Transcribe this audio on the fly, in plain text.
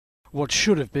What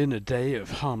should have been a day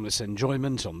of harmless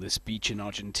enjoyment on this beach in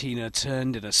Argentina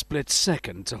turned in a split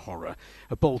second to horror.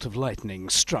 A bolt of lightning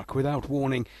struck without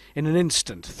warning. In an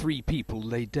instant, 3 people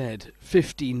lay dead.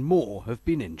 15 more have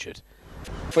been injured.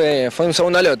 Fue un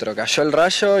segundo al otro, cayó el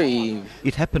rayo y...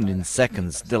 It happened in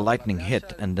seconds. The lightning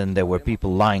hit and then there were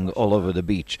people lying all over the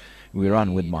beach. We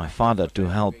ran with my father to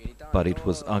help, but it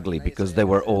was ugly because they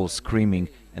were all screaming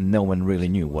and no one really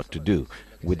knew what to do.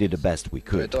 We did the best we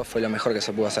could. Fue lo mejor que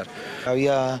se pudo hacer.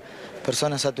 Había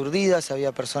personas aturdidas,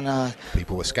 había personas...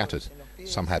 People were scattered.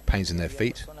 Some had pains in their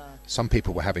feet, some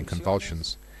people were having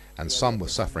convulsions, and some were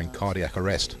suffering cardiac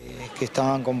arrest. que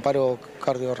estaban con paro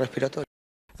cardiorrespiratorio.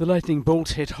 The lightning bolt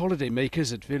hit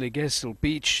holidaymakers at Villa Gesell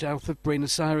Beach, south of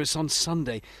Buenos Aires on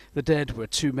Sunday. The dead were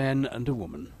 2 men and a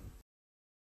woman.